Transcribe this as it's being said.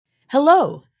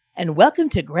Hello, and welcome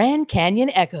to Grand Canyon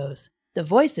Echoes, the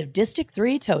voice of District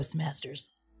 3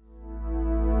 Toastmasters.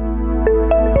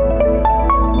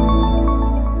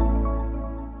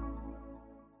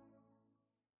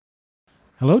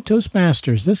 Hello,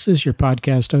 Toastmasters. This is your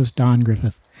podcast host, Don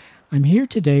Griffith. I'm here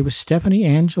today with Stephanie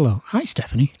Angelo. Hi,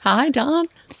 Stephanie. Hi, Don.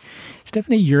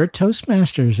 Stephanie, you're a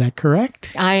Toastmaster. Is that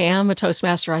correct? I am a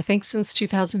Toastmaster, I think, since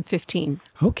 2015.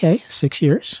 Okay, 6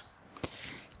 years.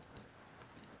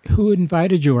 Who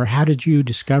invited you, or how did you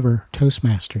discover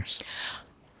Toastmasters?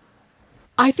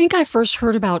 I think I first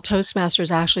heard about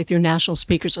Toastmasters actually through National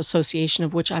Speakers Association,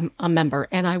 of which I'm a member.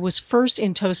 And I was first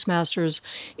in Toastmasters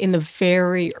in the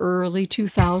very early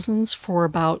 2000s for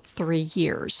about 3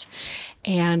 years,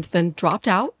 and then dropped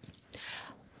out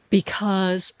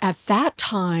because at that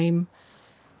time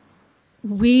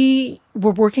we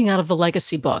were working out of the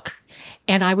legacy book.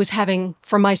 And I was having,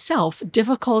 for myself,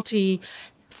 difficulty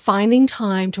finding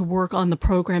time to work on the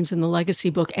programs in the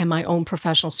legacy book and my own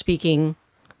professional speaking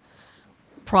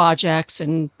projects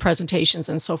and presentations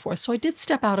and so forth. So I did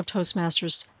step out of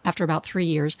Toastmasters after about 3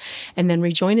 years and then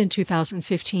rejoined in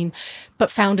 2015, but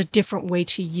found a different way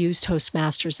to use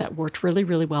Toastmasters that worked really,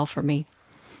 really well for me.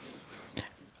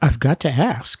 I've got to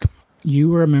ask. You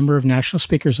were a member of National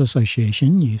Speakers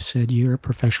Association. You said you're a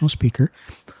professional speaker.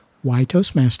 Why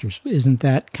Toastmasters? Isn't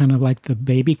that kind of like the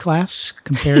baby class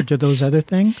compared to those other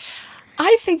things?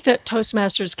 I think that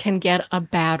Toastmasters can get a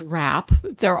bad rap.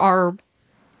 There are,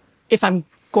 if I'm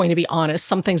going to be honest,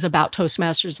 some things about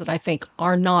Toastmasters that I think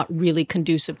are not really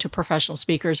conducive to professional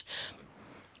speakers.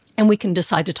 And we can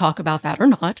decide to talk about that or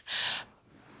not.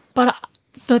 But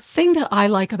the thing that I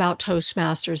like about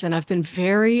Toastmasters, and I've been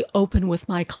very open with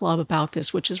my club about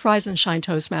this, which is Rise and Shine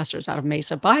Toastmasters out of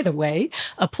Mesa, by the way,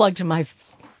 a plug to my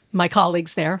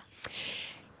colleagues there,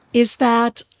 is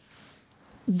that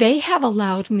they have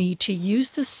allowed me to use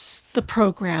the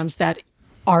programs that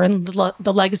are in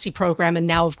the legacy program. And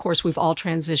now, of course, we've all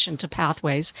transitioned to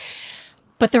Pathways.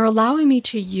 But they're allowing me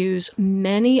to use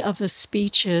many of the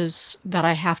speeches that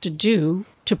I have to do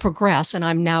to progress. And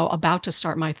I'm now about to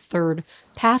start my third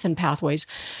path in Pathways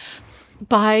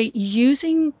by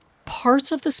using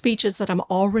parts of the speeches that I'm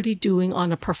already doing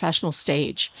on a professional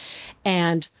stage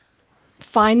and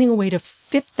finding a way to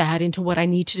fit that into what I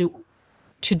need to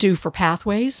do for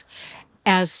Pathways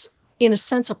as, in a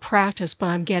sense, a practice,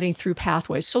 but I'm getting through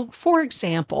Pathways. So, for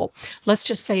example, let's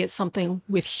just say it's something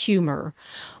with humor.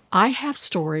 I have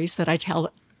stories that I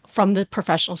tell from the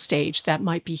professional stage that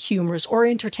might be humorous or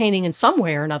entertaining in some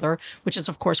way or another, which is,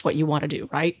 of course, what you want to do,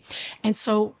 right? And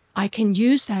so I can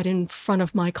use that in front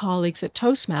of my colleagues at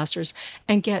Toastmasters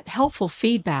and get helpful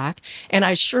feedback. And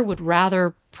I sure would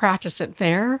rather practice it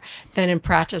there than in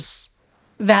practice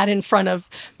that in front of,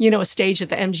 a stage at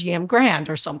the MGM Grand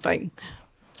or something.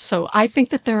 So I think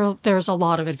that there's a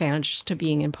lot of advantages to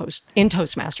being in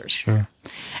Toastmasters. Sure.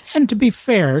 And to be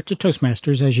fair to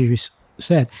Toastmasters, as you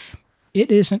said, it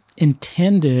isn't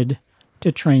intended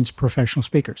to train professional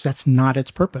speakers. That's not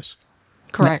its purpose.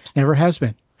 Correct. Never has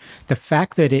been. The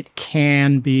fact that it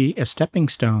can be a stepping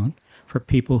stone for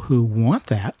people who want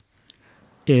that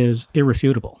is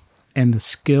irrefutable. And the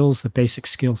skills, the basic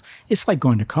skills, it's like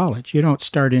going to college. You don't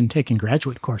start in taking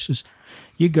graduate courses.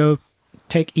 You go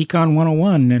take Econ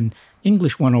 101 and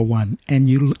English 101, and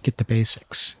you get the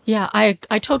basics. Yeah, I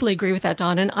totally agree with that,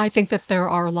 Don. And I think that there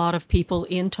are a lot of people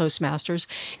in Toastmasters,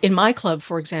 in my club,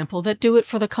 for example, that do it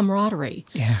for the camaraderie.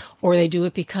 Yeah. Or they do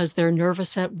it because they're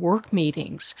nervous at work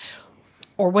meetings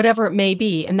or whatever it may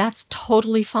be. And that's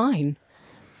totally fine.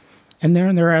 And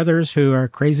there are others who are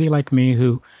crazy like me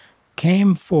who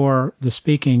came for the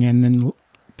speaking and then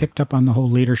picked up on the whole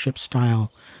leadership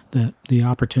style, the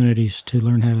opportunities to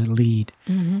learn how to lead,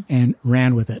 and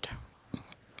ran with it.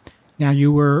 Now,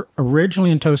 you were originally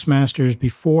in Toastmasters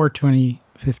before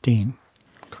 2015.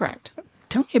 Correct.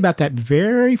 Tell me about that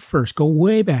very first, go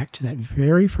way back to that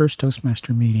very first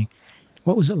Toastmaster meeting.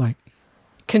 What was it like?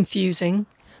 Confusing,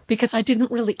 because I didn't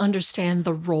really understand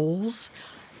the roles.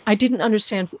 I didn't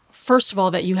understand, first of all,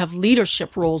 that you have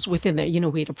leadership roles within there.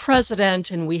 We had a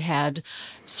president and we had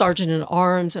sergeant at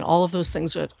arms and all of those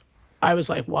things that I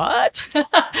was like, what?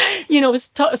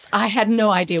 I had no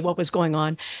idea what was going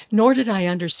on, nor did I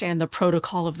understand the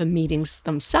protocol of the meetings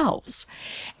themselves.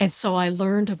 And so I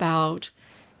learned about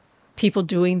people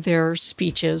doing their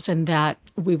speeches and that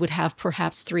we would have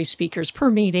perhaps 3 speakers per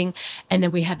meeting. And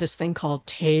then we had this thing called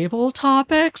table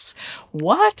topics.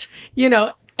 What?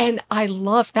 And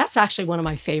that's actually one of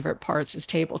my favorite parts is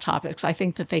table topics. I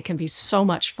think that they can be so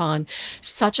much fun,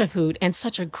 such a hoot, and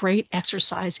such a great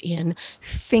exercise in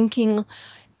thinking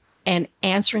and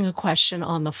answering a question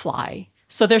on the fly.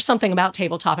 So there's something about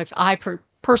table topics I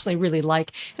personally really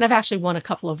like. And I've actually won a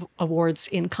couple of awards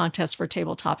in contests for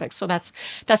table topics. So that's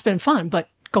been fun. But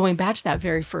going back to that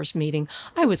very first meeting,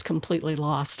 I was completely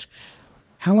lost.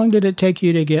 How long did it take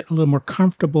you to get a little more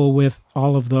comfortable with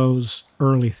all of those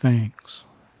early things?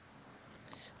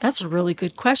 That's a really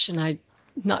good question. I'm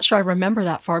not sure I remember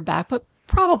that far back, but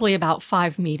probably about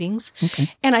 5 meetings.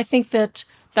 Okay. And I think that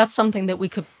that's something that we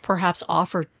could perhaps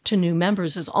offer to new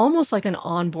members is almost like an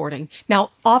onboarding.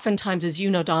 Now, oftentimes, as you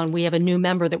know, Don, we have a new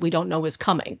member that we don't know is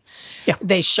coming. Yeah.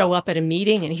 They show up at a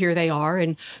meeting and here they are.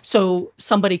 And so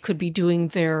somebody could be doing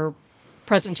their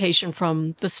presentation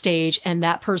from the stage and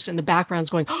that person in the background is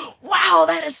going, oh, wow,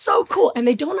 that is so cool. And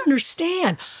they don't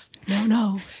understand.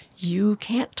 No, you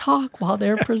can't talk while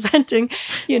they're presenting,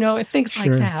 and things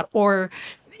like that. Or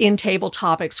in table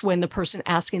topics, when the person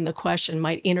asking the question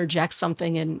might interject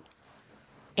something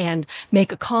and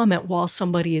make a comment while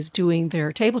somebody is doing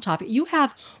their table topic, you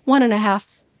have 1.5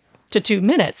 to 2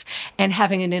 minutes, and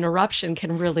having an interruption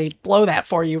can really blow that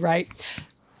for you, right?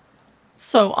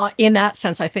 So in that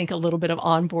sense, I think a little bit of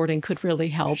onboarding could really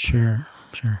help. Sure.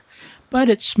 But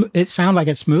it sounded like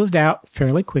it smoothed out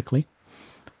fairly quickly,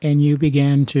 and you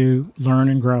began to learn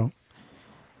and grow.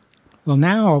 Well,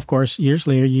 now, of course, years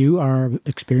later, you are an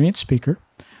experienced speaker.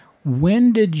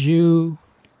 When did you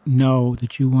know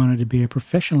that you wanted to be a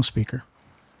professional speaker?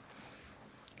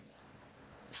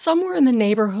 Somewhere in the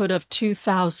neighborhood of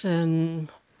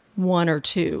 2001 or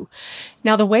 2.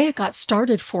 Now, the way it got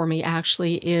started for me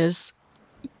actually is,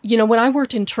 when I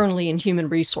worked internally in human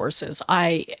resources,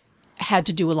 I had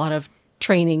to do a lot of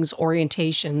trainings,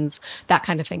 orientations, that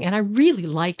kind of thing. And I really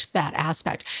liked that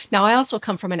aspect. Now, I also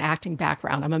come from an acting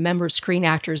background. I'm a member of Screen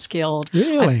Actors Guild.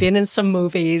 Really? I've been in some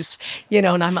movies,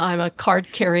 and I'm a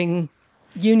card-carrying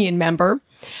union member.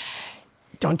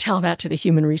 Don't tell that to the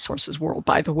human resources world,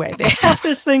 by the way. They have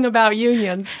this thing about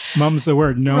unions. Mum's the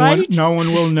word. No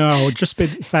one will know. Just the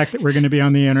fact that we're going to be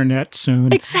on the internet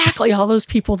soon. Exactly. All those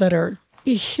people that are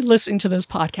listening to this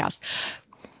podcast.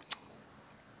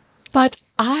 But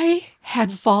I had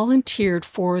volunteered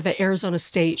for the Arizona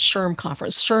State SHRM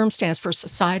conference. SHRM stands for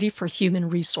Society for Human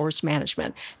Resource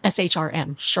Management,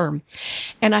 SHRM, SHRM.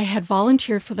 And I had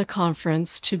volunteered for the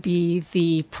conference to be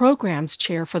the programs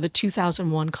chair for the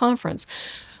 2001 conference.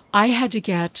 I had to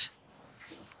get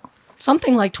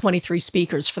something like 23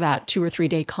 speakers for that 2 or 3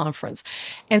 day conference.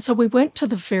 And so we went to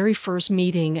the very first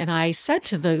meeting, and I said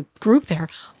to the group there,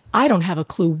 I don't have a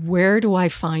clue. Where do I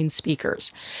find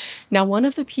speakers? Now, one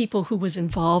of the people who was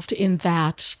involved in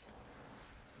that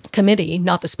committee,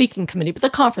 not the speaking committee, but the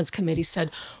conference committee,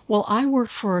 said, well, I work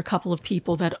for a couple of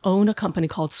people that own a company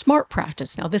called Smart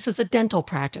Practice. Now, this is a dental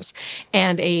practice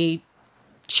and a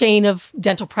chain of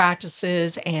dental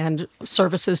practices and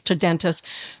services to dentists.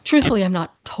 Truthfully, I'm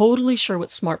not totally sure what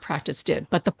Smart Practice did,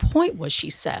 but the point was, she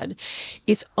said,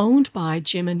 it's owned by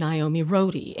Jim and Naomi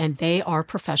Rohde, and they are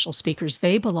professional speakers.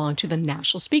 They belong to the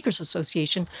National Speakers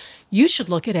Association. You should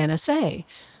look at NSA. I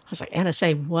was like,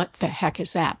 NSA, what the heck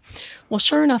is that? Well,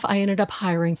 sure enough, I ended up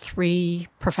hiring 3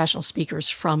 professional speakers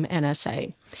from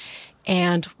NSA.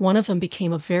 And one of them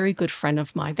became a very good friend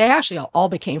of mine. They actually all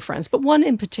became friends, but one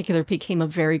in particular became a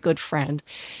very good friend.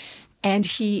 And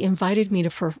he invited me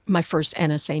to my first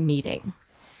NSA meeting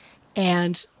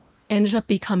and ended up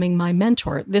becoming my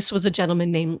mentor. This was a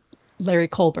gentleman named Larry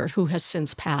Colbert, who has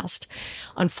since passed,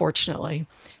 unfortunately.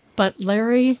 But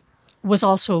Larry was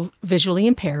also visually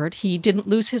impaired. He didn't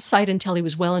lose his sight until he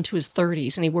was well into his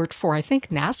 30s, and he worked for, I think,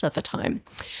 NASA at the time,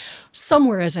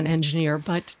 somewhere as an engineer,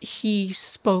 but he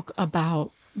spoke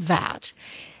about that.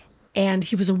 And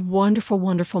he was a wonderful,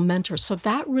 wonderful mentor. So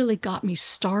that really got me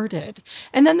started.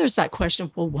 And then there's that question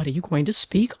of, well, what are you going to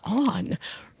speak on,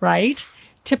 right?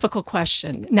 Typical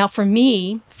question. Now, for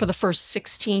me, for the first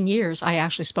 16 years, I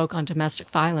actually spoke on domestic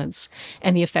violence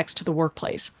and the effects to the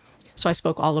workplace. So I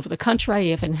spoke all over the country. I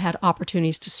even had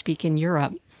opportunities to speak in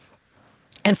Europe.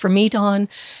 And for me, Dawn,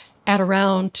 at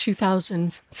around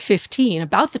 2015,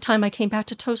 about the time I came back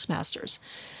to Toastmasters,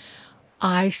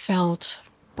 I felt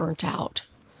burnt out.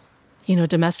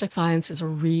 Domestic violence is a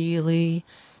really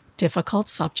difficult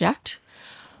subject.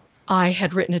 I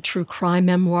had written a true crime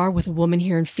memoir with a woman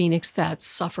here in Phoenix that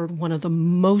suffered one of the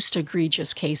most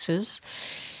egregious cases.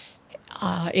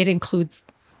 It includes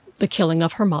the killing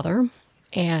of her mother,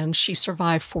 and she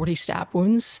survived 40 stab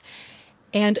wounds.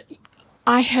 And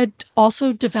I had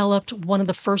also developed one of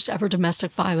the first ever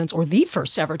domestic violence, or the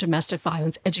first ever domestic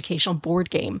violence educational board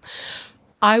game.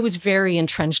 I was very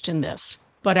entrenched in this,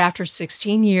 but after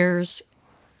 16 years,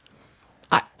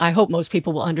 I hope most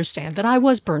people will understand that I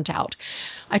was burnt out.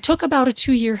 I took about a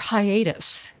 2-year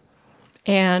hiatus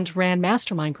and ran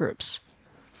mastermind groups.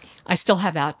 I still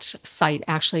have that site,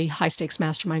 actually, High Stakes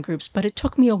Mastermind Groups, but it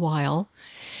took me a while.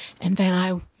 And then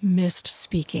I missed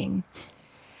speaking.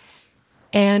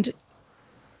 And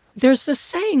there's this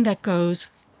saying that goes,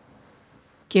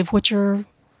 give what your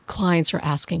clients are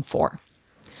asking for.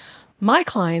 My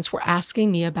clients were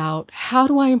asking me about, how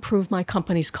do I improve my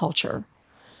company's culture?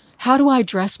 How do I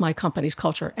address my company's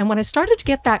culture? And when I started to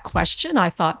get that question,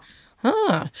 I thought,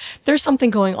 there's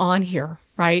something going on here,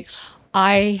 right?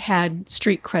 I had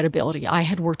street credibility. I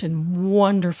had worked in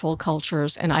wonderful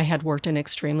cultures, and I had worked in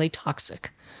extremely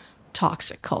toxic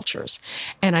cultures.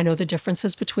 And I know the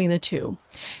differences between the two.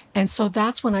 And so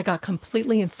that's when I got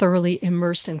completely and thoroughly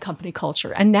immersed in company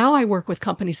culture. And now I work with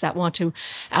companies that want to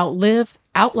outlive,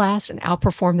 outlast, and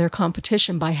outperform their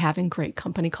competition by having great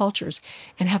company cultures,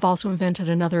 and have also invented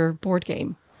another board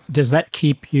game. Does that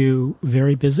keep you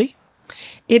very busy?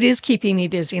 It is keeping me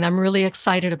busy, and I'm really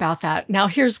excited about that. Now,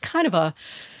 here's kind of a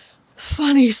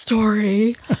funny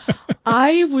story.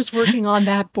 I was working on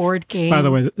that board game. By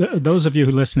the way, those of you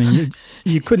who are listening,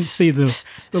 you couldn't see the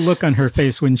look on her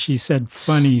face when she said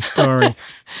funny story.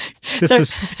 This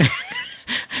is...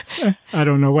 I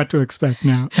don't know what to expect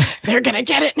now. They're going to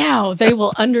get it now. They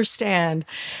will understand.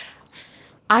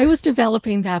 I was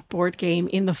developing that board game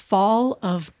in the fall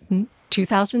of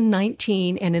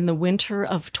 2019 and in the winter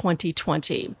of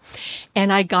 2020.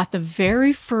 And I got the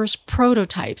very first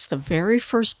prototypes, the very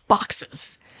first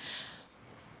boxes.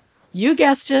 You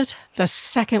guessed it, the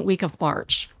second week of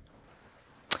March.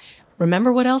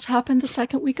 Remember what else happened the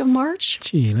second week of March?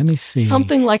 Gee, let me see.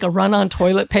 Something like a run on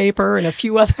toilet paper and a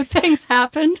few other things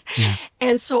happened. Yeah.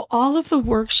 And so all of the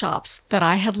workshops that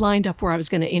I had lined up where I was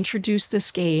going to introduce this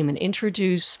game and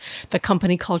introduce the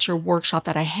company culture workshop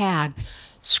that I had,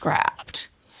 scrapped.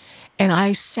 And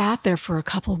I sat there for a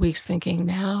couple of weeks thinking,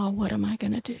 now what am I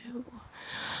going to do?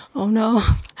 Oh no,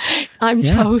 I'm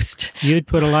toast. You'd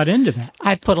put a lot into that.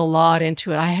 I'd put a lot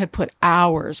into it. I had put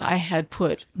hours. I had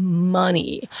put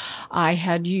money. I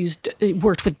had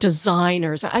worked with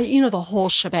designers, the whole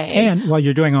shebang. And while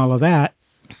you're doing all of that,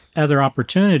 other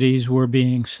opportunities were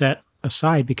being set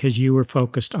aside because you were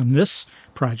focused on this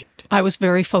project. I was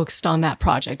very focused on that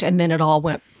project. And then it all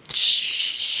went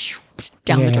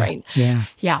down the drain.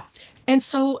 Yeah. And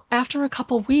so after a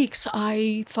couple weeks,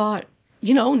 I thought,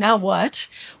 now what?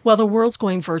 Well, the world's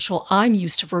going virtual. I'm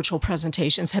used to virtual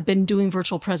presentations, have been doing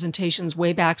virtual presentations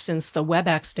way back since the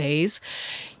WebEx days,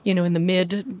 in the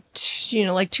mid,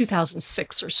 like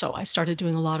 2006 or so. I started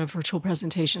doing a lot of virtual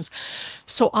presentations.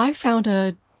 So I found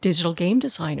a digital game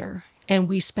designer, and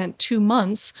we spent 2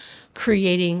 months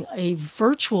creating a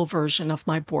virtual version of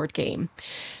my board game.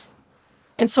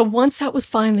 And so once that was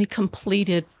finally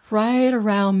completed, right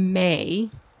around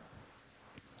May,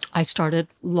 I started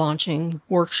launching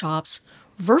workshops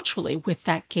virtually with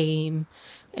that game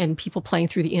and people playing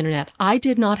through the internet. I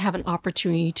did not have an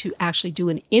opportunity to actually do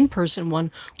an in-person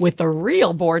one with the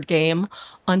real board game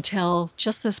until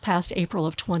just this past April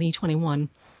of 2021.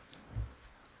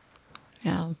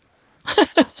 Yeah.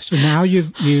 So now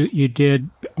you did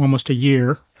almost a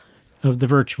year of the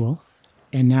virtual,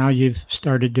 and now you've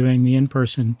started doing the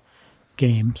in-person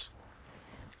games.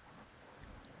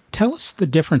 Tell us the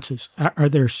differences. Are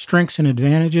there strengths and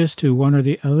advantages to one or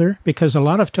the other? Because a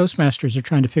lot of Toastmasters are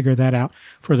trying to figure that out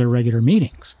for their regular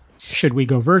meetings. Should we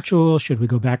go virtual? Should we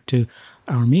go back to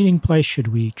our meeting place? Should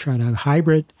we try to have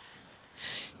hybrid?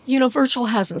 Virtual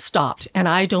hasn't stopped, and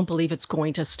I don't believe it's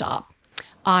going to stop.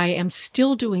 I am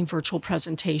still doing virtual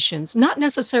presentations, not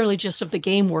necessarily just of the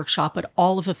game workshop, but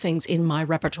all of the things in my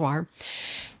repertoire.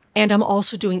 And I'm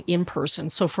also doing in-person.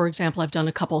 So, for example, I've done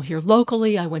a couple here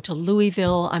locally. I went to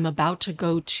Louisville. I'm about to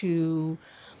go to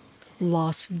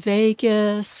Las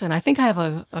Vegas. And I think I have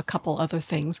a couple other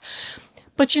things.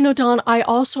 But, Don, I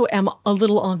also am a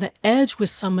little on the edge with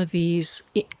some of these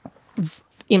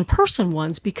in-person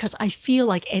ones because I feel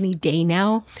like any day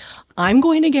now, I'm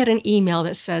going to get an email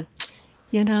that said,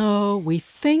 we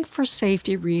think for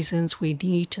safety reasons, we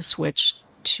need to switch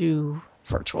to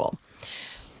virtual.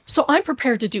 So I'm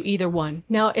prepared to do either one.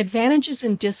 Now, advantages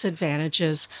and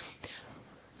disadvantages.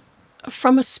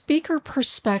 From a speaker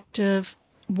perspective,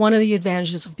 one of the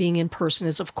advantages of being in person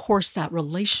is, of course, that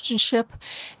relationship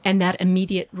and that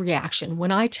immediate reaction.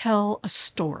 When I tell a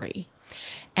story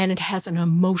and it has an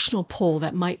emotional pull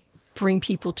that might bring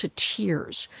people to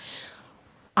tears,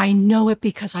 I know it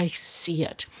because I see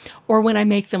it. Or when I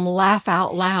make them laugh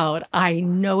out loud, I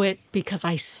know it because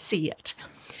I see it.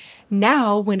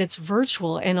 Now, when it's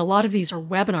virtual, and a lot of these are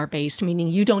webinar-based, meaning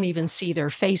you don't even see their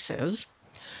faces,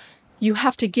 you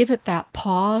have to give it that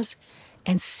pause,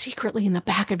 and secretly in the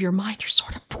back of your mind, you're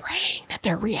sort of praying that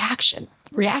they're reacting.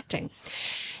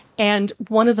 And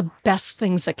one of the best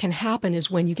things that can happen is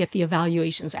when you get the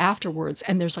evaluations afterwards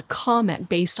and there's a comment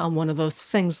based on one of those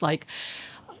things, like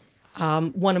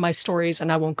one of my stories,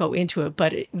 and I won't go into it,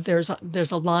 but there's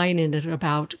a line in it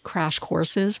about crash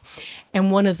courses.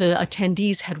 And one of the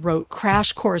attendees had wrote,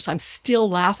 "Crash course, I'm still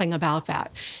laughing about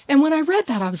that." And when I read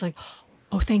that, I was like,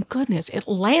 oh, thank goodness it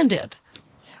landed,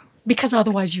 because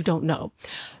otherwise you don't know.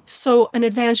 So an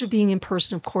advantage of being in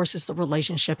person, of course, is the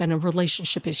relationship, and a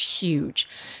relationship is huge.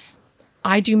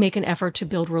 I do make an effort to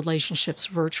build relationships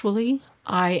virtually.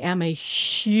 I am a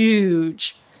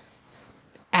huge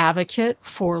advocate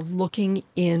for looking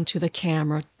into the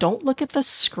camera. Don't look at the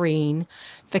screen.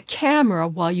 The camera,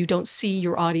 while you don't see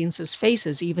your audience's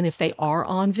faces, even if they are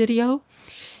on video,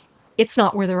 it's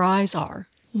not where their eyes are.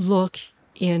 Look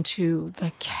into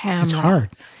the camera. It's hard.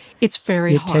 It's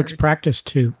very hard. It takes practice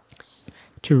to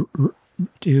do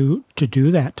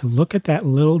that, to look at that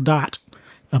little dot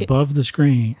above the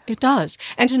screen. It does.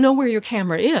 And to know where your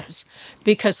camera is,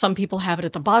 because some people have it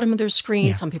at the bottom of their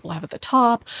screen, some people have it at the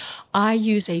top. I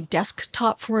use a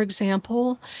desktop, for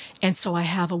example, and so I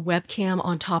have a webcam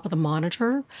on top of the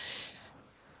monitor.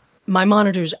 My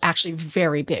monitor is actually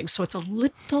very big, so it's a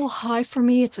little high for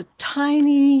me. It's a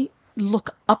tiny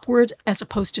look upward as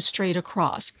opposed to straight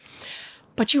across.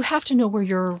 But you have to know where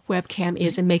your webcam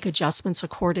is and make adjustments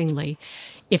accordingly.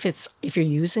 If you're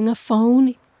using a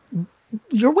phone,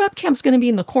 your webcam's going to be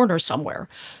in the corner somewhere.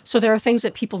 So there are things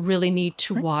that people really need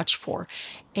to watch for.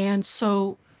 And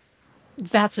so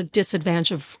that's a disadvantage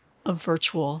of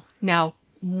virtual. Now,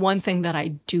 one thing that I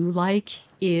do like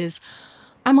is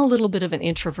I'm a little bit of an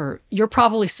introvert. You're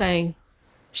probably saying,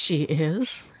 she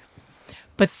is?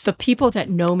 But the people that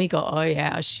know me go, oh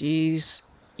yeah,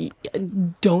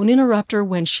 don't interrupt her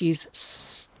when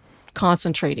she's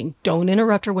concentrating. Don't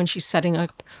interrupt her when she's setting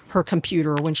up her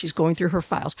computer or when she's going through her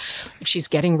files, if she's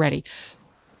getting ready.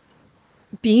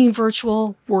 Being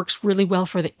virtual works really well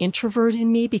for the introvert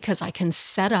in me because I can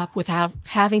set up without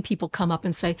having people come up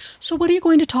and say, so what are you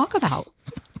going to talk about?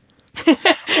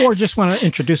 Or just want to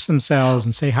introduce themselves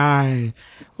and say hi,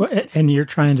 and you're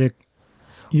trying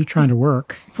to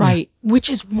work. Right, which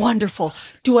is wonderful.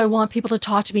 Do I want people to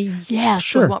talk to me? Yes.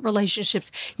 Sure. Do I want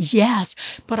relationships? Yes.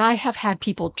 But I have had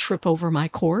people trip over my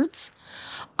cords.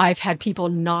 I've had people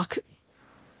knock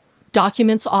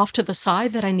documents off to the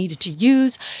side that I needed to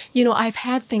use. I've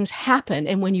had things happen.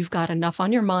 And when you've got enough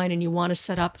on your mind and you want to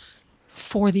set up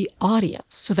for the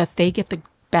audience so that they get the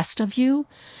best of you,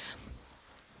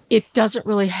 it doesn't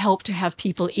really help to have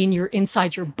people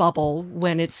inside your bubble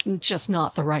when it's just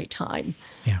not the right time.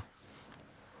 Yeah.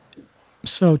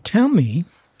 So tell me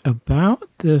about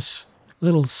this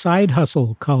little side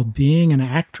hustle called being an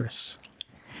actress.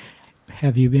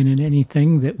 Have you been in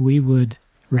anything that we would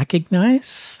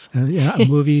recognize? A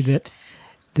movie that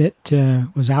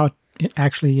was out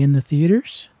actually in the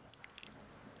theaters?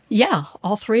 Yeah,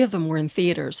 all three of them were in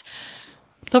theaters.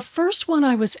 The first one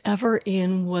I was ever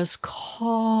in was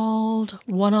called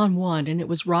One-on-One, and it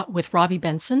was with Robbie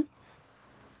Benson.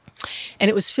 And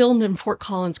it was filmed in Fort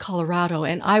Collins, Colorado,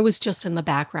 and I was just in the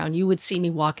background. You would see me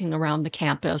walking around the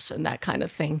campus and that kind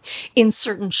of thing in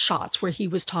certain shots where he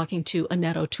was talking to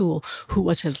Annette O'Toole, who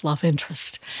was his love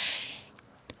interest.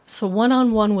 So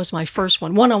One-on-One was my first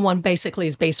one. One-on-One basically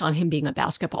is based on him being a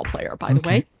basketball player, by the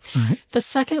way. All right. The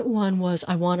second one was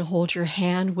I Want to Hold Your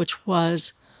Hand, which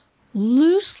was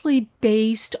loosely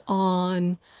based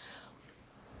on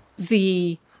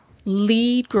the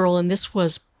lead girl, and this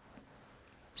was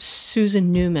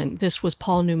Susan Newman. This was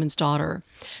Paul Newman's daughter,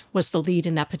 was the lead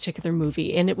in that particular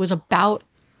movie. And it was about,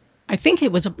 I think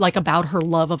it was like about her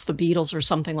love of the Beatles or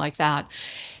something like that.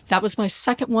 That was my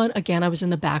second one. Again, I was in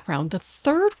the background. The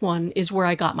third one is where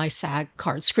I got my SAG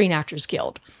card, Screen Actors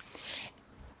Guild.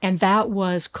 And that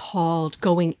was called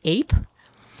Going Ape.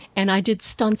 And I did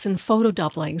stunts and photo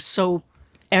doubling. So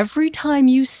every time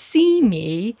you see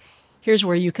me, here's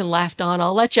where you can laugh, Don.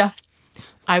 I'll let you.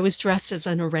 I was dressed as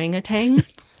an orangutan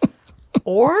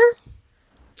or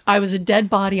I was a dead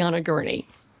body on a gurney.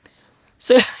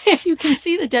 So if you can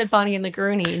see the dead body in the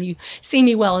gurney and you see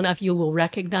me well enough, you will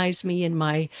recognize me in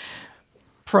my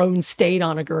prone state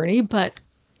on a gurney. But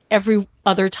every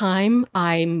other time,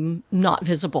 I'm not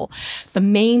visible. The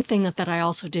main thing that I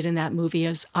also did in that movie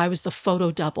is I was the photo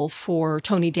double for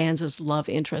Tony Danza's love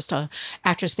interest, an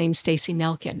actress named Stacey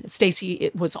Nelkin.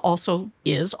 Stacey is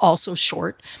also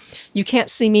short. You can't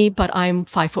see me, but I'm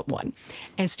 5'1",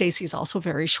 and Stacey is also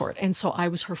very short. And so I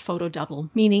was her photo double,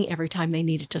 meaning every time they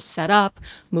needed to set up,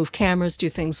 move cameras, do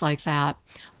things like that,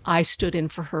 I stood in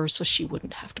for her so she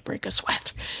wouldn't have to break a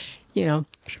sweat. Sure.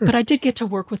 But I did get to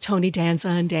work with Tony Danza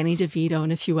and Danny DeVito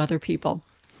and a few other people.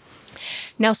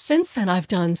 Now, since then, I've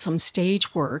done some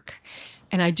stage work,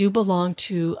 and I do belong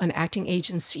to an acting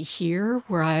agency here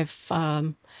where I've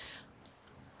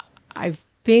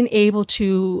been able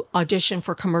to audition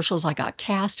for commercials. I got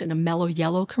cast in a Mellow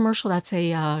Yellow commercial. That's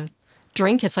a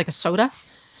drink. It's like a soda.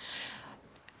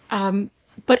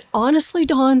 But honestly,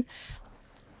 Dawn,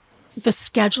 the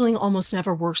scheduling almost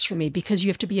never works for me because you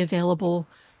have to be available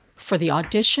for the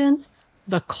audition,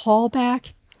 the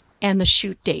callback, and the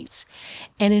shoot dates.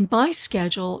 And in my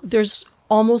schedule, there's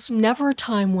almost never a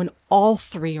time when all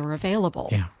three are available.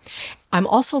 Yeah. I'm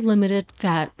also limited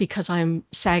that because I'm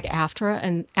SAG-AFTRA,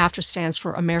 and AFTRA stands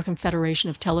for American Federation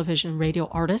of Television and Radio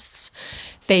Artists.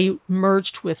 They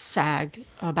merged with SAG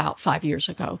about 5 years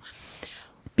ago.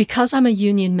 Because I'm a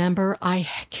union member, I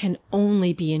can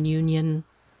only be in union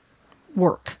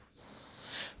work.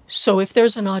 So if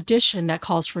there's an audition that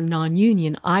calls for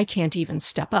non-union, I can't even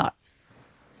step up.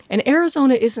 And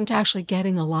Arizona isn't actually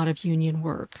getting a lot of union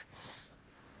work.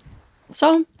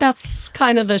 So that's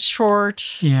kind of the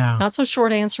not so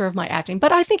short answer of my acting,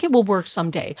 but I think it will work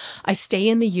someday. I stay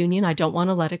in the union. I don't want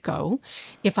to let it go.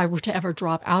 If I were to ever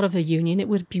drop out of the union, it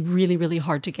would be really, really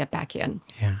hard to get back in.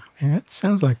 Yeah. And that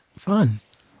sounds like fun.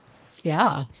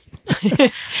 Yeah.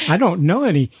 I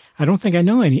don't think I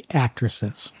know any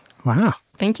actresses. Wow.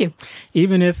 Thank you.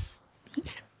 Even if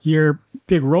your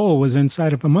big role was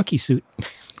inside of a monkey suit.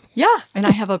 Yeah, and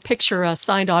I have a picture, a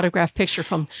signed autograph picture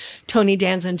from Tony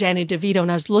Danza and Danny DeVito, and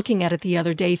I was looking at it the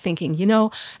other day thinking,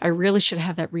 I really should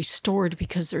have that restored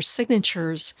because their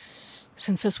signatures,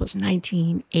 since this was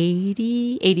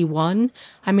 1980, 81,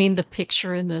 I mean, the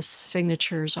picture and the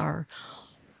signatures are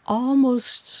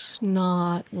almost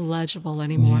not legible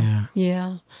anymore.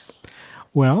 Yeah.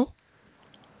 Well,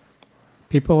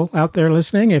 people out there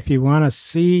listening, if you want to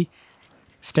see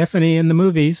Stephanie in the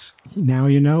movies, now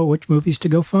you know which movies to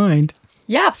go find.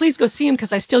 Yeah, please go see them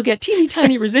because I still get teeny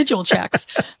tiny residual checks.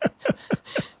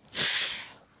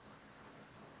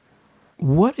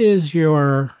 What is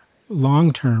your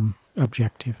long-term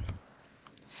objective?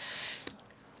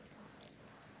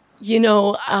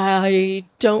 I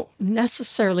don't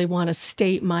necessarily want to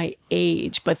state my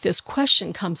age, but this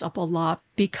question comes up a lot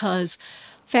because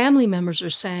family members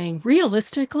are saying,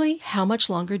 realistically, how much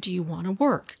longer do you want to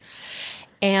work?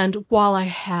 And while I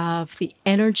have the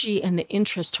energy and the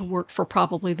interest to work for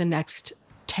probably the next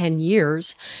 10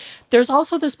 years, there's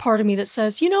also this part of me that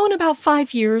says, in about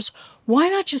 5 years, why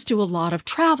not just do a lot of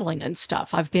traveling and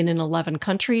stuff? I've been in 11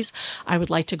 countries. I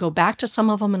would like to go back to some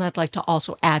of them, and I'd like to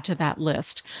also add to that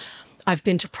list. I've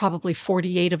been to probably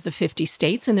 48 of the 50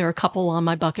 states, and there are a couple on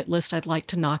my bucket list I'd like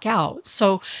to knock out.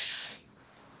 So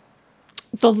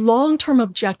the long-term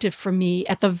objective for me,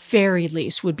 at the very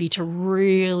least, would be to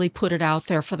really put it out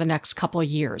there for the next couple of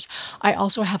years. I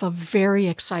also have a very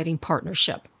exciting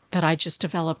partnership that I just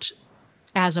developed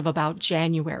as of about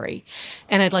January,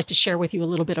 and I'd like to share with you a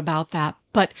little bit about that.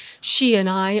 But she and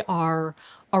I are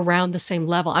around the same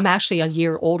level. I'm actually a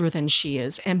year older than she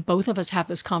is, and both of us have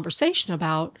this conversation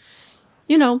about,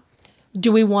 do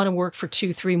we want to work for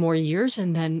 2-3 more years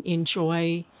and then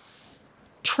enjoy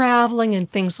traveling and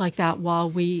things like that while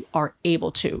we are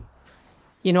able to?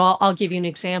 I'll give you an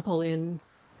example. In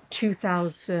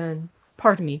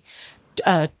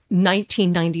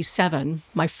 1997,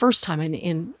 my first time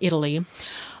in Italy,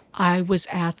 I was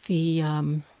at the,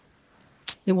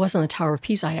 it wasn't the Tower of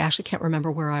Pisa. I actually can't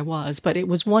remember where I was, but it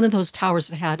was one of those towers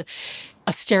that had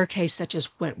a staircase that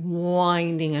just went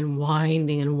winding and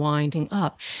winding and winding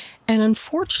up. And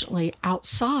unfortunately,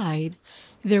 outside,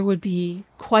 there would be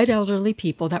quite elderly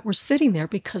people that were sitting there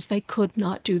because they could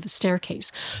not do the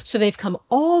staircase. So they've come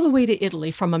all the way to Italy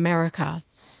from America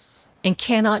and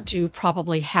cannot do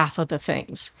probably half of the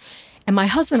things. And my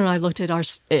husband and I looked at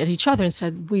each other and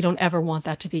said, we don't ever want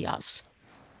that to be us.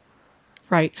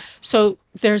 Right? So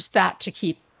there's that to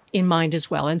keep in mind as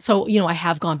well. And so, I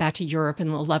have gone back to Europe in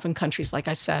 11 countries, like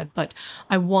I said, but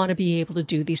I want to be able to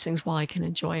do these things while I can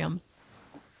enjoy them.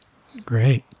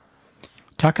 Great.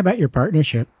 Talk about your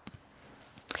partnership.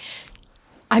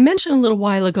 I mentioned a little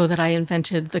while ago that I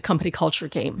invented the company culture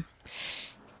game.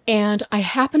 And I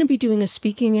happen to be doing a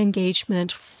speaking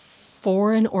engagement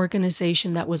for an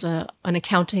organization that was an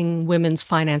accounting women's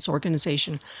finance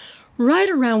organization right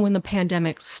around when the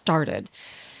pandemic started.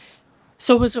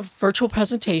 So it was a virtual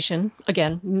presentation.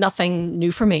 Again, nothing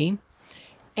new for me.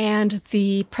 And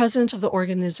the president of the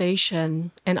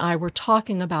organization and I were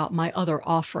talking about my other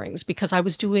offerings because I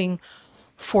was doing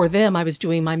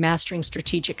my Mastering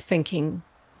Strategic Thinking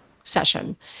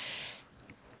session.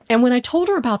 And when I told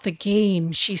her about the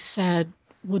game, she said,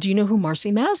 well, do you know who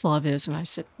Marcy Maslov is? And I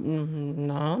said,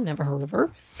 no, never heard of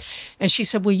her. And she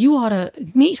said, well, you ought to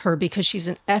meet her because she's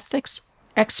an ethics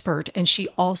expert, and she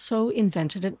also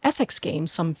invented an ethics game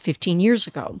some 15 years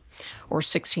ago, or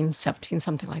 16, 17,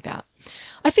 something like that.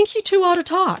 I think you two ought to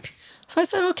talk. So I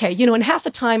said, okay. And half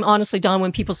the time, honestly, Don,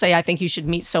 when people say, I think you should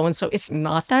meet so-and-so, it's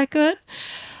not that good.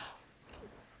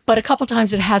 But a couple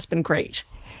times it has been great.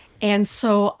 And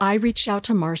so I reached out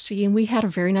to Marcy, and we had a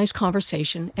very nice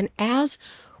conversation. And as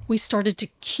we started to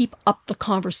keep up the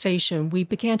conversation, we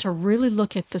began to really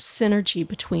look at the synergy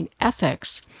between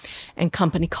ethics and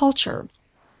company culture.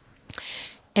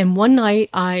 And one night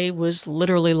I was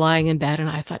literally lying in bed and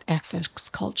I thought, ethics,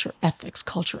 culture, ethics,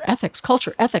 culture, ethics,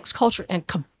 culture, ethics, culture, and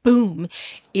kaboom,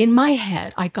 in my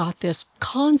head, I got this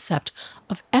concept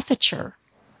of ethiture.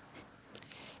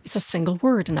 It's a single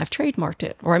word and I've trademarked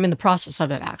it, or I'm in the process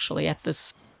of it actually at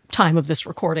this time of this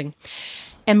recording.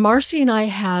 And Marcy and I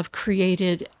have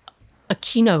created a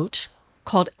keynote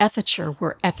called Ethiture,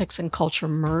 where ethics and culture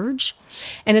merge.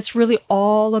 And it's really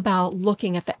all about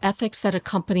looking at the ethics that a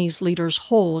company's leaders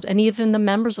hold, and even the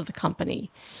members of the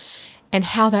company, and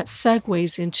how that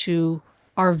segues into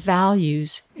our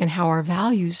values and how our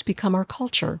values become our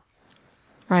culture,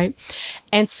 right?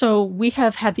 And so we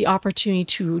have had the opportunity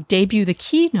to debut the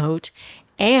keynote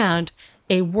and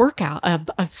a breakout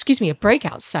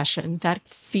session that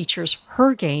features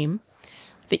her game,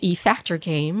 the E-Factor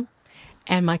game,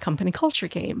 and my company culture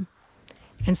game.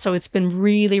 And so it's been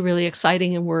really, really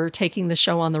exciting, and we're taking the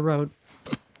show on the road.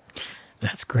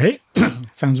 That's great.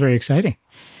 Sounds very exciting.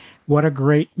 What a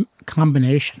great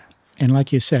combination. And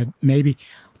like you said, maybe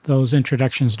those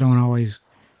introductions don't always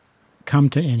come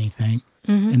to anything.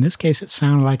 Mm-hmm. In this case, it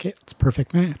sounded like it's a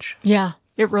perfect match. Yeah,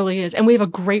 it really is. And we have a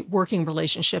great working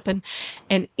relationship.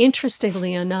 And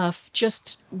interestingly enough,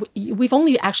 we've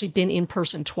only actually been in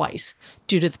person twice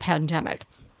due to the pandemic.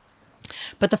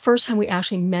 But the first time we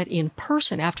actually met in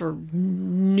person after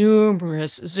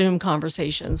numerous Zoom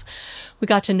conversations, we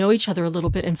got to know each other a little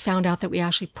bit and found out that we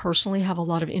actually personally have a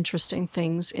lot of interesting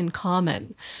things in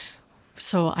common.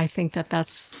 So I think that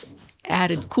that's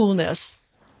added coolness.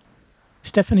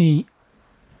 Stephanie,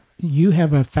 you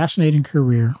have a fascinating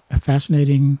career, a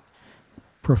fascinating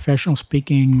professional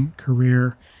speaking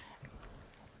career,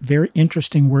 very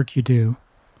interesting work you do.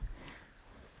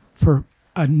 For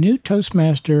a new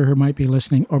Toastmaster who might be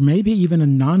listening, or maybe even a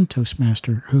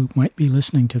non-Toastmaster who might be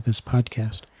listening to this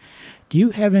podcast, do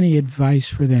you have any advice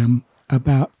for them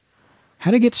about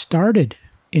how to get started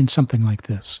in something like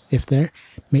this? If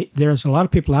there's a lot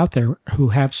of people out there who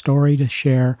have story to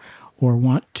share or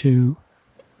want to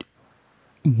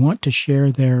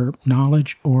share their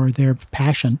knowledge or their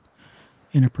passion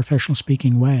in a professional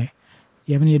speaking way.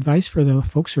 You have any advice for the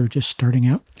folks who are just starting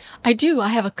out? I do. I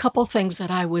have a couple things that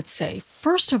I would say.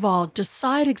 First of all,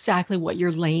 decide exactly what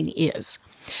your lane is.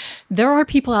 There are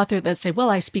people out there that say, well,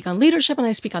 I speak on leadership and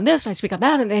I speak on this and I speak on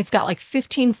that, and they've got like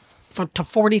 15 to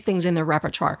 40 things in their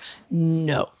repertoire.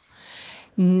 No.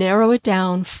 Narrow it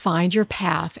down, find your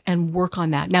path, and work on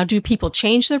that. Now, do people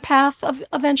change their path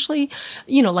eventually?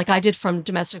 Like I did from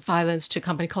domestic violence to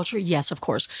company culture? Yes, of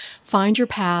course. Find your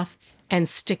path and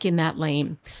stick in that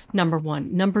lane, number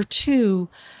one. Number two,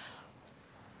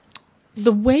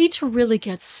 the way to really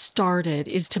get started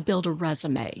is to build a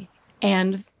resume.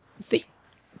 And the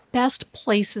best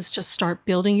places to start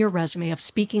building your resume of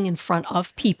speaking in front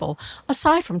of people,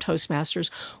 aside from Toastmasters,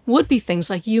 would be things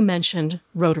like you mentioned,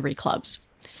 Rotary clubs,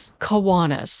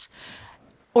 Kiwanis,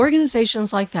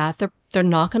 organizations like that. They're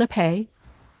not going to pay,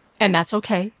 and that's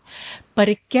okay. But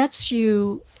it gets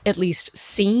you at least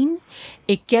seen.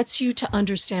 It gets you to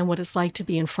understand what it's like to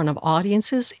be in front of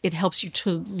audiences. It helps you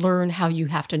to learn how you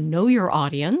have to know your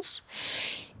audience.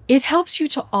 It helps you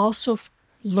to also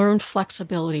learn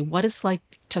flexibility, what it's like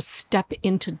to step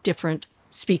into different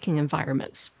speaking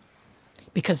environments,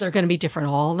 because they're going to be different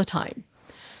all the time.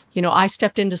 I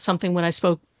stepped into something when I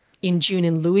spoke in June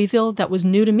in Louisville that was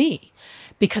new to me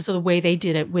because of the way they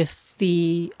did it with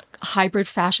the hybrid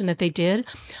fashion that they did.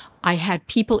 I had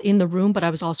people in the room, but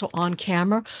I was also on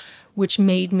camera, which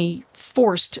made me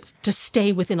forced to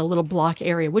stay within a little block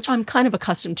area, which I'm kind of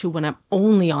accustomed to when I'm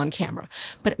only on camera.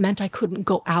 But it meant I couldn't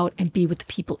go out and be with the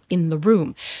people in the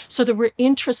room. So there were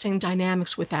interesting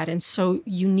dynamics with that. And so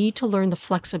you need to learn the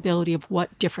flexibility of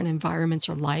what different environments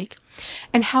are like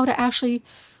and how to actually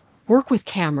work with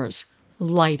cameras,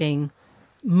 lighting,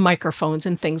 microphones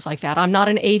and things like that. I'm not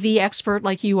an AV expert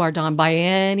like you are, Don, by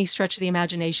any stretch of the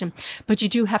imagination, but you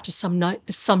do have to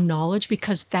some knowledge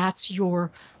because that's your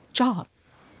job.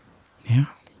 Yeah.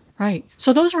 Right.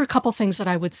 So those are a couple things that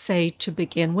I would say to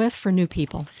begin with for new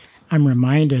people. I'm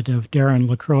reminded of Darren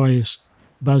LaCroix's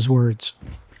buzzwords: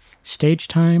 stage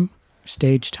time,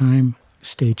 stage time,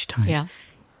 stage time. Yeah.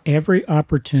 Every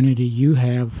opportunity you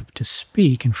have to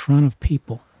speak in front of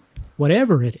people,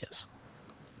 whatever it is,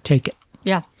 take it.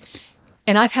 Yeah.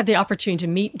 And I've had the opportunity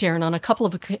to meet Darren on a couple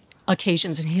of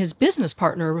occasions, and his business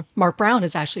partner, Mark Brown,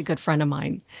 is actually a good friend of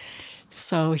mine.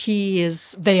 So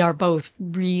they are both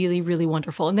really, really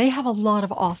wonderful. And they have a lot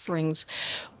of offerings.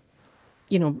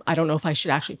 You know, I don't know if I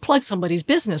should actually plug somebody's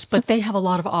business, but they have a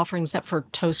lot of offerings that for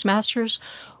Toastmasters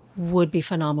would be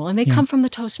phenomenal. And they come from the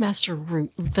Toastmaster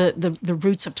root, the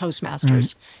roots of Toastmasters.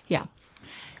 Right. Yeah.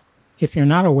 If you're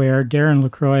not aware, Darren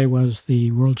LaCroix was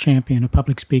the world champion of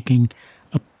public speaking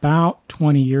about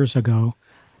 20 years ago,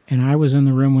 and I was in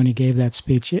the room when he gave that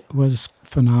speech. It was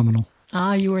phenomenal.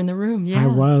 Ah, you were in the room, yeah. I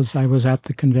was at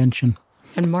the convention.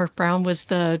 And Mark Brown was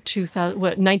the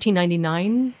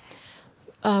 1999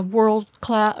 world.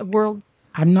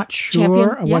 I'm not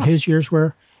sure what his years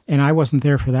were, and I wasn't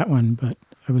there for that one, but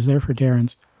I was there for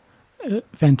Darren's.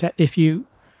 Fantastic. If you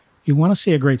want to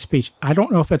see a great speech, I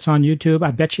don't know if it's on YouTube.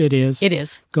 I bet you it is. It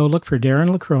is. Go look for Darren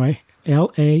LaCroix,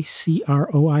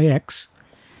 LACROIX,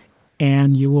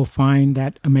 and you will find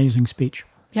that amazing speech.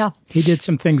 Yeah. He did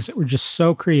some things that were just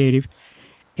so creative,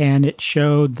 and it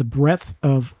showed the breadth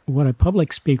of what a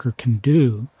public speaker can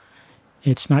do.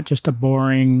 It's not just a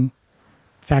boring,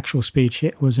 factual speech.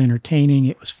 It was entertaining.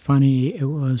 It was funny. It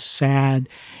was sad.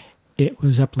 It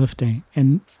was uplifting.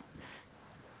 And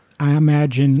I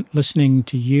imagine listening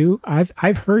to you,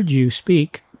 I've heard you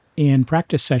speak in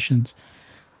practice sessions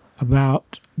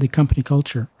about the company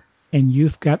culture, and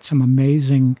you've got some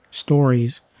amazing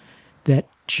stories that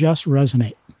just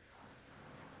resonate.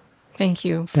 Thank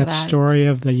you for that. That story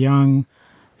of the young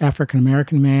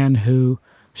African-American man who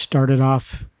started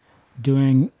off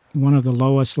doing one of the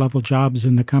lowest level jobs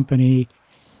in the company,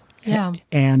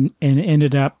 and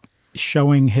ended up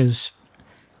showing his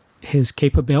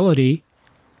capability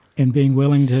and being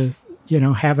willing to,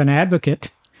 have an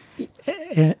advocate.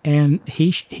 And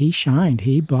he shined.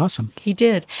 He blossomed. He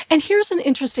did. And here's an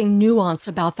interesting nuance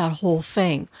about that whole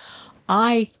thing.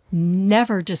 I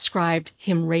never described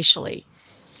him racially.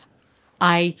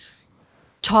 I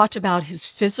talked about his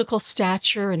physical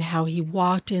stature and how he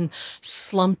walked in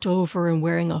slumped over and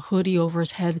wearing a hoodie over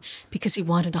his head because he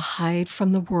wanted to hide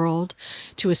from the world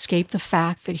to escape the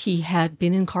fact that he had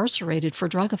been incarcerated for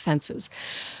drug offenses.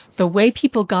 The way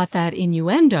people got that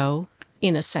innuendo,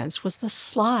 in a sense, was the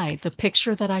slide, the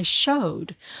picture that I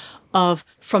showed of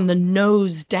from the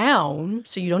nose down,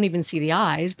 so you don't even see the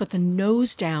eyes, but the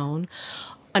nose down,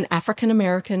 an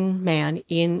African-American man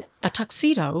in a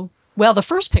tuxedo. Well, the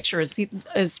first picture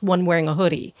is one wearing a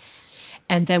hoodie.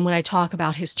 And then when I talk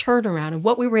about his turnaround and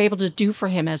what we were able to do for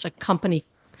him as a company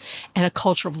and a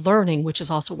culture of learning, which is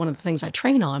also one of the things I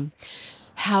train on,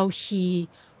 how he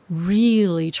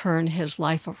really turned his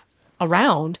life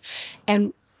around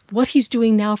and what he's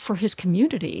doing now for his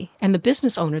community and the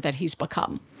business owner that he's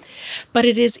become. But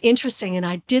it is interesting, and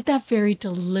I did that very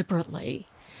deliberately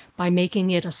by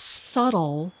making it a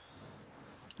subtle,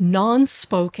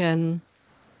 non-spoken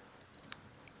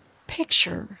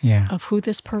picture of who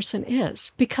this person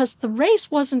is, because the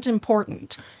race wasn't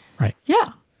important. Right.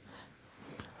 Yeah.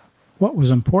 What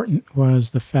was important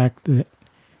was the fact that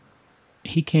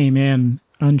he came in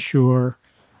unsure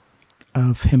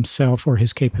of himself or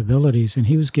his capabilities, and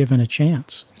he was given a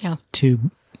chance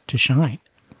to shine.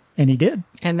 And he did.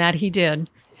 And that he did.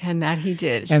 And that he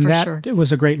did, and for that sure. It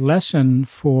was a great lesson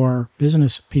for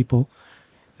business people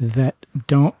that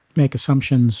don't make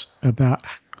assumptions about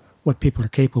what people are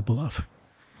capable of.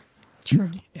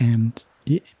 True. And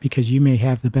because you may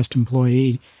have the best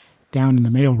employee down in the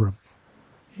mailroom.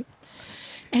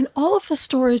 And all of the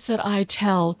stories that I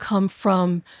tell come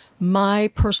from my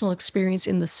personal experience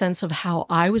in the sense of how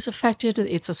I was affected.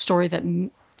 It's a story that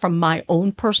from my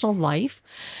own personal life,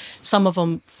 some of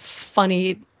them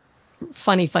funny,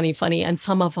 and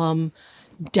some of them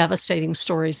devastating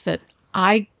stories that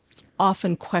I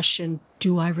often question,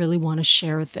 do I really want to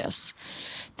share this?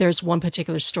 There's one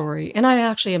particular story, and I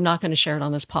actually am not going to share it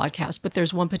on this podcast, but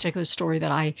there's one particular story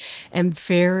that I am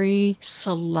very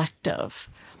selective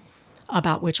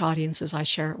about which audiences I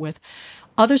share it with.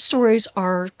 Other stories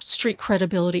are street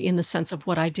credibility in the sense of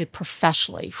what I did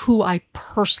professionally, who I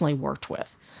personally worked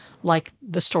with, like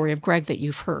the story of Greg that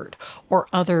you've heard, or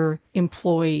other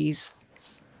employees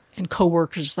and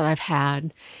coworkers that I've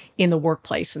had in the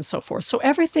workplace and so forth. So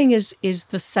everything is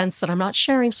the sense that I'm not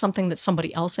sharing something that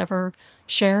somebody else ever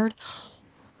shared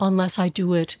unless I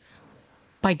do it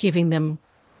by giving them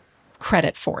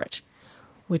credit for it,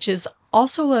 which is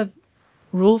also a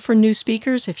rule for new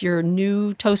speakers. If you're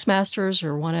new Toastmasters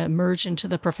or want to emerge into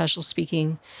the professional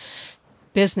speaking,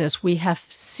 business, we have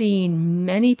seen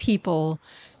many people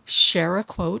share a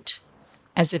quote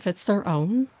as if it's their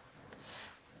own.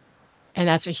 And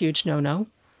that's a huge no-no.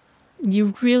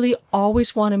 You really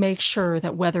always want to make sure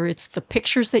that whether it's the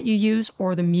pictures that you use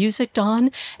or the music,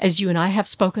 Don, as you and I have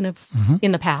spoken of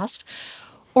in the past,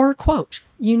 or a quote,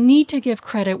 you need to give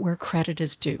credit where credit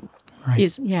is due.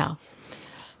 Right. Yeah,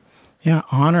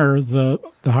 honor the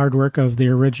hard work of the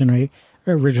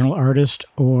original artist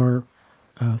or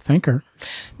thinker.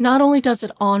 Not only does it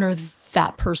honor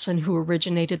that person who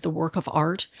originated the work of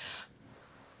art,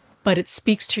 but it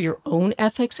speaks to your own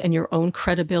ethics and your own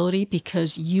credibility,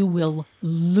 because you will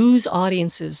lose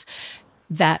audiences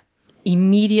that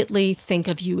immediately think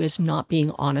of you as not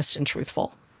being honest and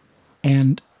truthful.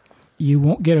 And you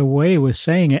won't get away with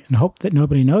saying it and hope that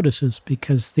nobody notices,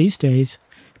 because these days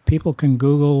people can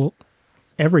Google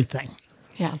everything.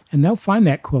 Yeah. And they'll find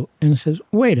that quote and it says,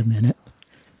 wait a minute.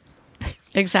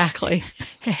 Exactly.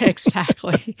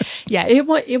 Exactly. Yeah, it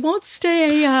won't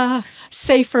stay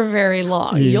safe for very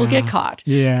long. Yeah. You'll get caught.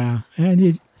 Yeah.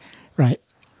 And right.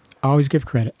 Always give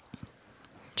credit.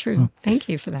 True. Well, thank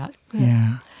you for that.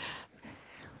 Yeah.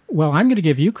 Well, I'm going to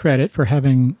give you credit for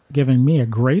having given me a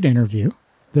great interview.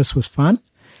 This was fun.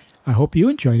 I hope you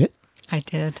enjoyed it. I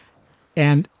did.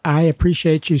 And I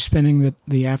appreciate you spending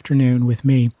the afternoon with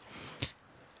me.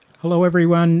 Hello,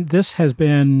 everyone. This has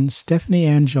been Stephanie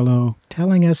Angelo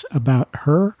telling us about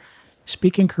her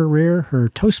speaking career, her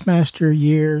Toastmaster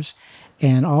years,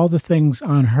 and all the things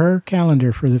on her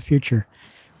calendar for the future.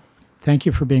 Thank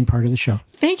you for being part of the show.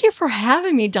 Thank you for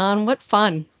having me, Don. What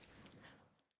fun.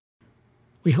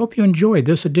 We hope you enjoyed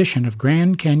this edition of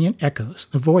Grand Canyon Echoes,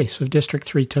 the voice of District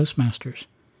 3 Toastmasters.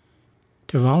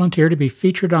 To volunteer to be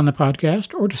featured on the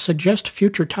podcast or to suggest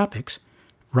future topics,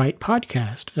 write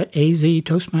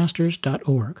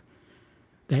podcast@aztoastmasters.org.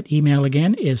 That email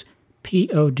again is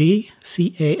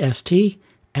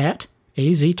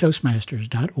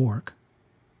podcast@aztoastmasters.org.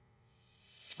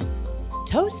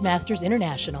 Toastmasters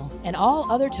International and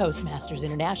all other Toastmasters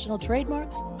International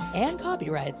trademarks and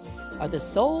copyrights are the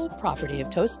sole property of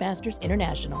Toastmasters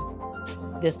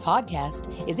International. This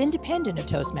podcast is independent of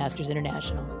Toastmasters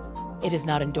International. It is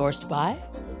not endorsed by,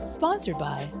 sponsored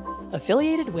by,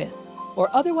 affiliated with, or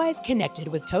otherwise connected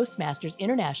with Toastmasters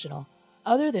International,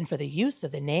 other than for the use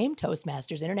of the name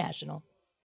Toastmasters International.